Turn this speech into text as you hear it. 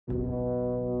Welcome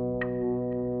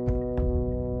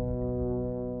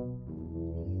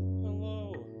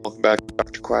back to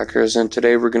Dr. Quackers, and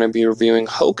today we're going to be reviewing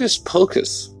Hocus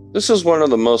Pocus. This is one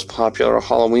of the most popular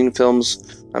Halloween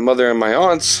films. My mother and my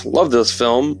aunts love this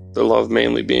film, their love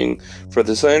mainly being for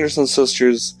the Sanderson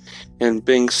sisters and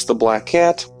Binks the Black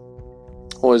Cat.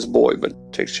 Always a boy,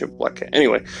 but takes shape Black Cat.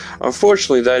 Anyway,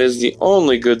 unfortunately, that is the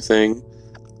only good thing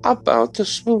about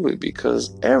this movie,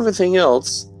 because everything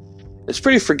else is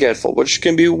pretty forgetful, which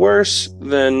can be worse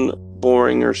than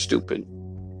boring or stupid.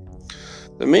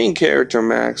 The main character,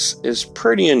 Max, is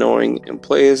pretty annoying and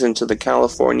plays into the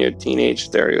California teenage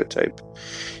stereotype.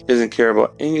 He doesn't care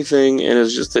about anything and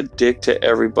is just a dick to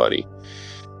everybody.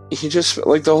 He just,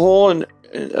 like, the whole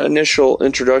initial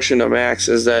introduction to Max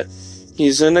is that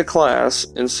he's in a class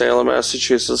in Salem,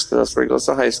 Massachusetts, because that's where he goes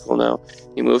to high school now.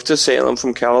 He moved to Salem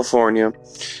from California,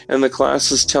 and the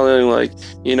class is telling, like,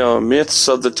 you know, myths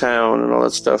of the town and all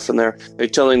that stuff, and they're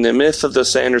telling the myth of the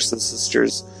Sanderson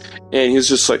sisters. And he's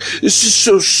just like, this is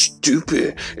so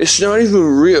stupid. It's not even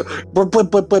real. But.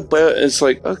 It's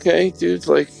like, okay, dude,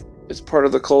 like, it's part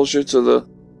of the culture to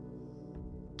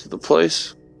the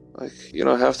place. Like, you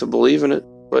don't have to believe in it.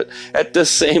 But at the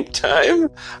same time,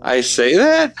 I say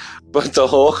that, but the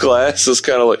whole class is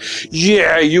kind of like,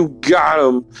 yeah, you got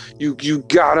him. You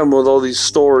got him with all these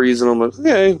stories. And I'm like,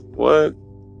 okay, what?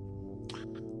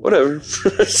 Whatever.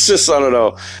 It's just, I don't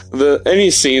know.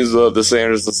 Any scenes of the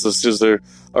Sanderson sisters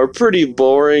are pretty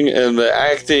boring, and the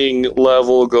acting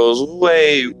level goes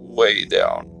way, way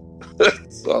down.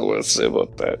 That's all I'm going to say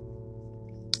about that.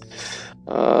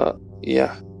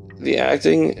 Yeah. The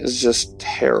acting is just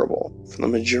terrible from the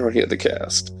majority of the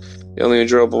cast. The only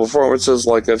enjoyable performances,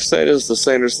 like I've said, is the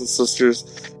Sanderson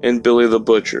sisters and Billy the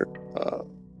Butcher,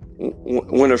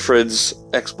 Winifred's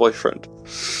ex-boyfriend.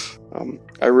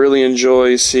 I really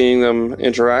enjoy seeing them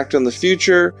interact in the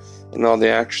future, and all the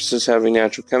actresses having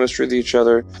natural chemistry with each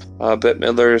other. Bette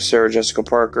Midler, Sarah Jessica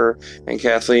Parker, and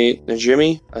Kathleen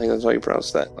Najimy. I think that's how you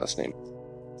pronounce that last name.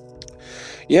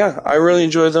 Yeah, I really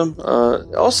enjoy them.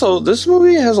 Also, this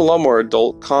movie has a lot more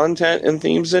adult content and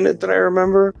themes in it than I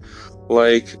remember.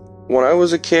 Like, when I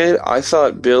was a kid, I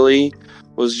thought Billy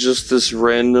was just this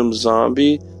random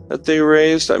zombie that they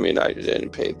raised. I mean, I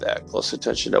didn't pay that close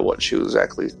attention to what she was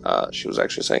actually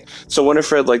saying. So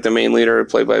Winifred, like the main leader,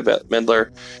 played by Bette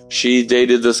Midler, she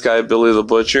dated this guy Billy the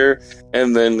Butcher,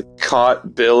 and then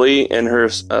caught Billy and her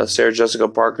Sarah Jessica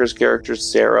Parker's character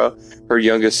Sarah, her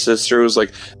youngest sister, who's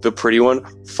like the pretty one,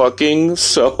 fucking.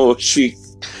 So she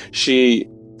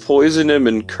poisoned him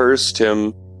and cursed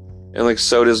him, and like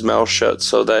sewed his mouth shut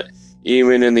so that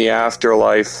even in the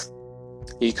afterlife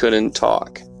he couldn't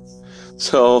talk.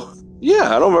 So,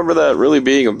 yeah, I don't remember that really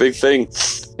being a big thing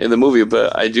in the movie,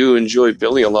 but I do enjoy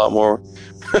Billy a lot more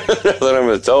than I'm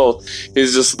adult.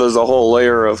 There's a whole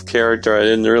layer of character I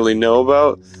didn't really know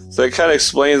about. So it kind of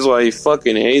explains why he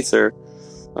fucking hates her,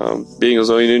 being as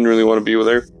though he didn't really want to be with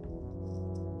her.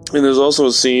 And there's also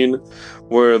a scene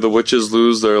where the witches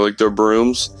lose their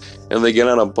brooms, and they get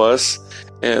on a bus,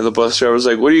 and the bus driver's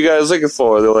like, what are you guys looking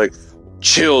for? They're like,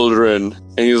 children.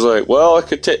 And he's like, well, it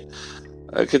could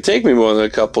take me more than a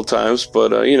couple times,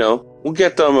 but, we'll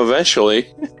get them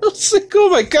eventually. It's like, oh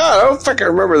my god, I don't fucking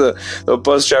remember the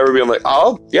bus driver being like,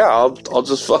 I'll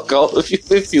just fuck all of you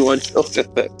if you want children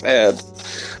that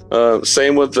bad.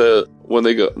 Same with when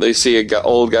they see an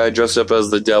old guy dressed up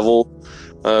as the devil.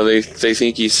 They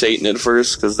think he's Satan at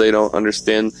first, because they don't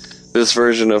understand this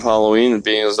version of Halloween,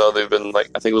 being as though they've been, like,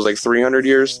 I think it was like 300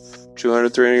 years,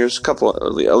 200, 300 years,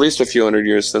 at least a few hundred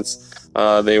years since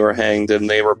they were hanged, and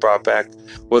they were brought back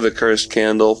with a cursed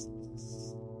candle.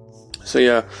 So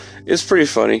yeah, it's pretty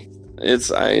funny.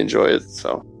 I enjoy it.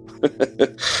 So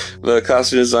the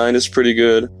costume design is pretty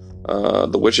good.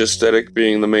 The witch aesthetic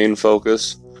being the main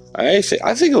focus. I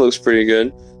think it looks pretty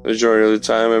good the majority of the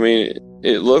time. I mean,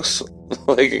 it looks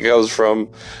like it goes from,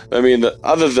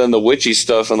 other than the witchy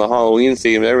stuff and the Halloween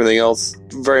theme, everything else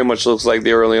very much looks like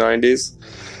the early 90s.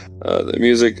 The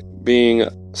music being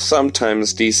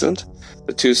sometimes decent.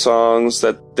 The two songs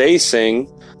that they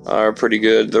sing are pretty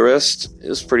good. The rest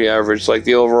is pretty average. Like,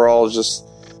 the overall just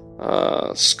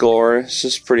score is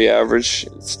just pretty average.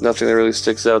 It's nothing that really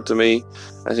sticks out to me.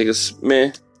 I think it's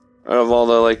meh. Out of all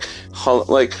the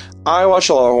I watch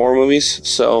a lot of horror movies,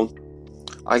 so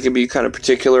I can be kind of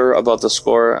particular about the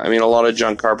score. I mean, a lot of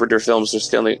John Carpenter films,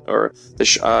 Stanley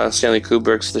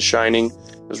Kubrick's The Shining,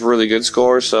 is really good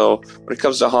score. So when it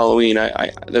comes to Halloween,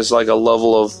 I there's like a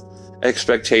level of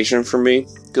expectation for me,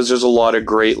 because there's a lot of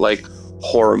great like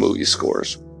horror movie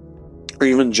scores, or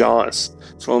even Jaws.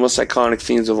 It's one of the most iconic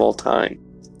themes of all time.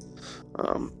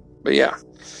 But yeah,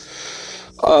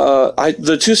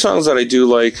 The two songs that I do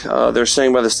like, they're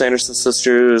sang by the Sanderson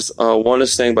sisters. One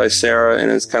is sang by Sarah,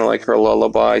 and it's kind of like her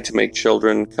lullaby to make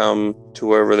children come to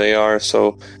wherever they are,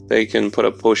 so they can put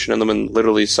a potion in them and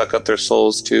literally suck up their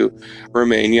souls to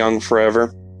remain young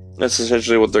forever. That's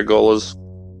essentially what their goal is.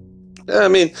 I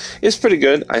mean, it's pretty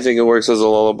good. I think it works as a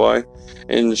lullaby,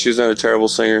 and she's not a terrible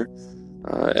singer.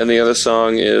 And the other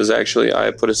song is actually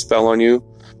 "I Put a Spell on You"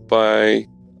 by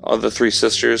the three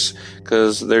sisters,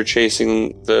 because they're chasing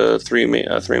the three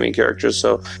main characters.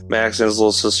 So Max and his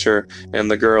little sister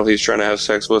and the girl he's trying to have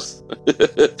sex with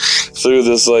through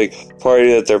this like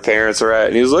party that their parents are at,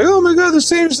 and he's like, "Oh my god, the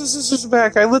Sanderson sisters are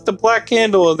back! I lit the black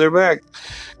candle and they're back."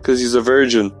 Because he's a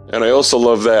virgin. And I also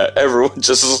love that everyone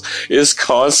just is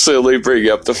constantly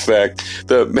bringing up the fact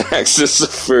that Max is a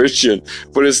virgin,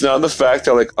 but it's not the fact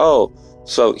that like, oh,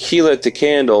 so he lit the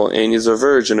candle and he's a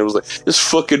virgin. It was like, this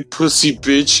fucking pussy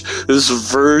bitch, this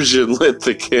virgin lit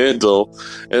the candle.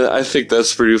 And I think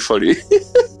that's pretty funny.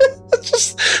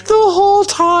 Just the whole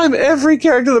time, every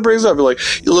character that brings up, be like,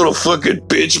 you little fucking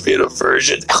bitch being a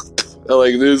virgin.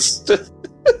 Like this.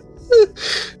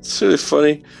 It's really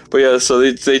funny. But yeah, so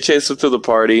they chase him to the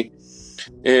party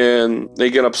and they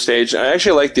get upstage. I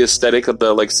actually like the aesthetic of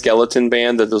the like skeleton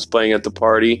band that was playing at the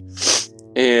party.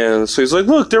 And so he's like,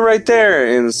 look, they're right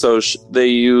there. And so they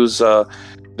use,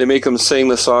 they make him sing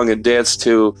the song and dance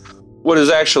to what is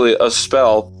actually a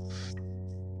spell.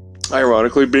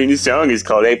 Ironically, being the song is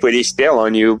called "I Put a Spell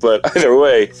on You," but either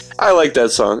way, I like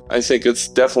that song. I think it's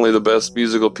definitely the best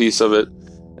musical piece of it.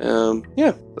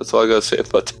 Yeah, that's all I gotta say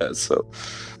about that. So,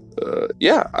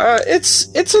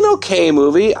 it's an okay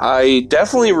movie. I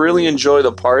definitely really enjoy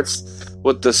the parts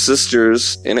with the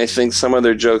sisters, and I think some of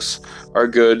their jokes are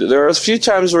good. There are a few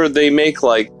times where they make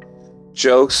like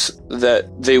jokes that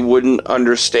they wouldn't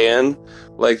understand.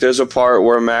 Like there's a part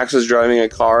where Max is driving a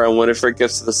car and Winifred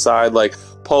gets to the side like,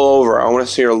 pull over, I want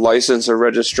to see your license or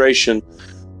registration.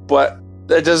 But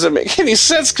that doesn't make any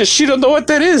sense because she don't know what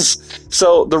that is.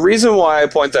 So the reason why I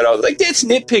point that out, like, that's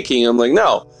nitpicking. I'm like,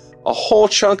 no, a whole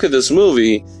chunk of this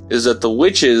movie is that the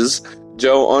witches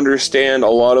don't understand a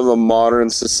lot of the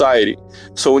modern society.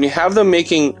 So when you have them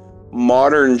making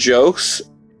modern jokes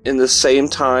in the same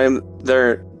time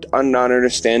they're not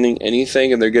understanding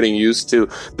anything and they're getting used to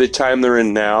the time they're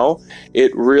in now,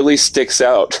 it really sticks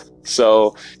out.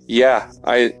 So yeah,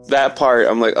 that part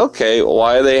I'm like, okay,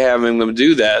 why are they having them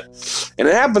do that? And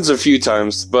it happens a few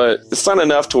times, but it's not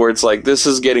enough to where it's like, this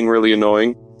is getting really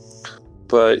annoying.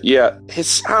 But yeah,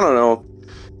 I don't know.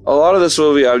 A lot of this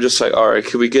movie, I'm just like, alright,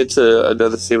 can we get to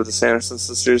another scene with the Sanderson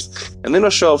sisters? And then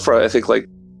they'll show up for, I think, like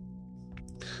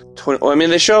 20. Well, I mean,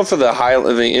 they show up for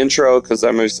the intro, because I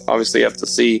obviously have to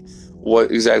see what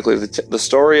exactly the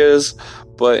story is.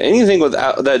 But anything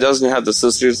that doesn't have the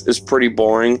sisters is pretty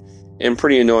boring and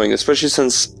pretty annoying, especially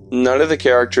since none of the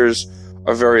characters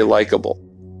are very likable.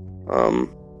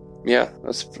 Yeah,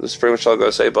 that's pretty much all I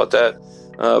gotta say about that.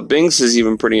 Binks is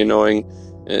even pretty annoying.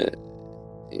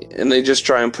 And they just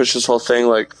try and push this whole thing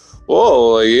like,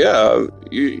 whoa, yeah,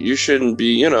 you shouldn't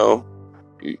be,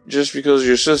 just because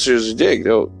your sister's a dick,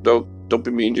 don't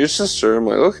be mean to your sister. I'm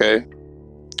like, okay,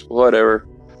 whatever.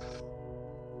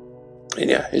 And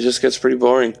yeah, it just gets pretty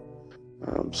boring.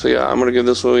 So yeah, I'm gonna give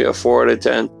this movie a 4 out of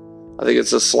 10. I think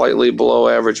it's a slightly below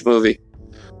average movie.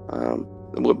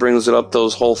 What brings it up,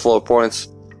 those whole 4 points,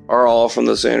 are all from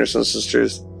the Sanderson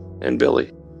sisters and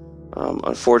Billy.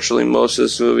 Unfortunately, most of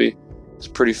this movie is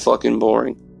pretty fucking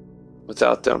boring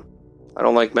without them. I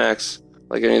don't like Max,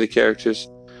 like any of the characters.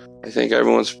 I think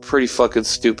everyone's pretty fucking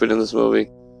stupid in this movie.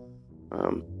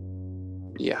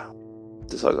 Yeah,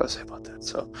 that's all I gotta say about that.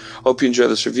 So, hope you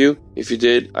enjoyed this review. If you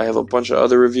did, I have a bunch of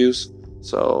other reviews,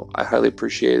 so I highly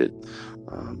appreciate it.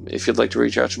 If you'd like to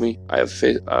reach out to me, I have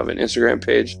an Instagram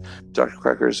page, Dr.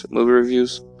 Cracker's Movie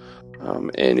Reviews.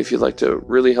 And if you'd like to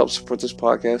really help support this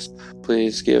podcast,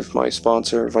 please give my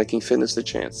sponsor, Viking Fitness, a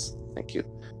chance. Thank you.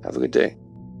 Have a good day.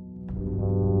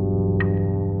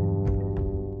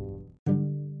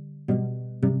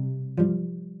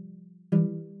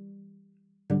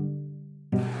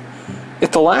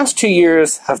 If the last 2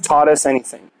 years have taught us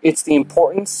anything, it's the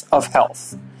importance of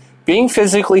health. Being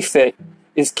physically fit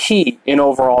is key in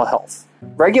overall health.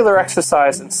 Regular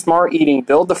exercise and smart eating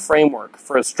build the framework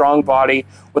for a strong body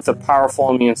with a powerful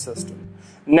immune system.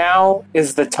 Now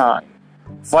is the time.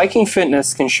 Viking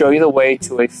Fitness can show you the way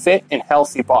to a fit and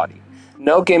healthy body.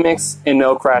 No gimmicks and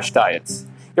no crash diets.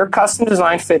 Your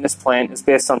custom-designed fitness plan is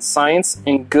based on science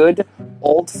and good,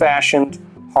 old-fashioned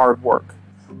hard work.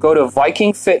 Go to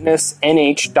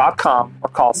VikingFitnessNH.com or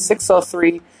call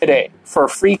 603 today for a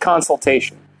free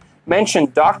consultation.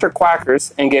 Mention Dr.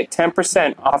 Quackers and get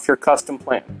 10% off your custom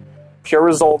plan. Pure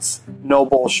results, no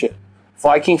bullshit.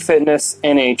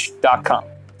 VikingFitnessNH.com.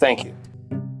 Thank you.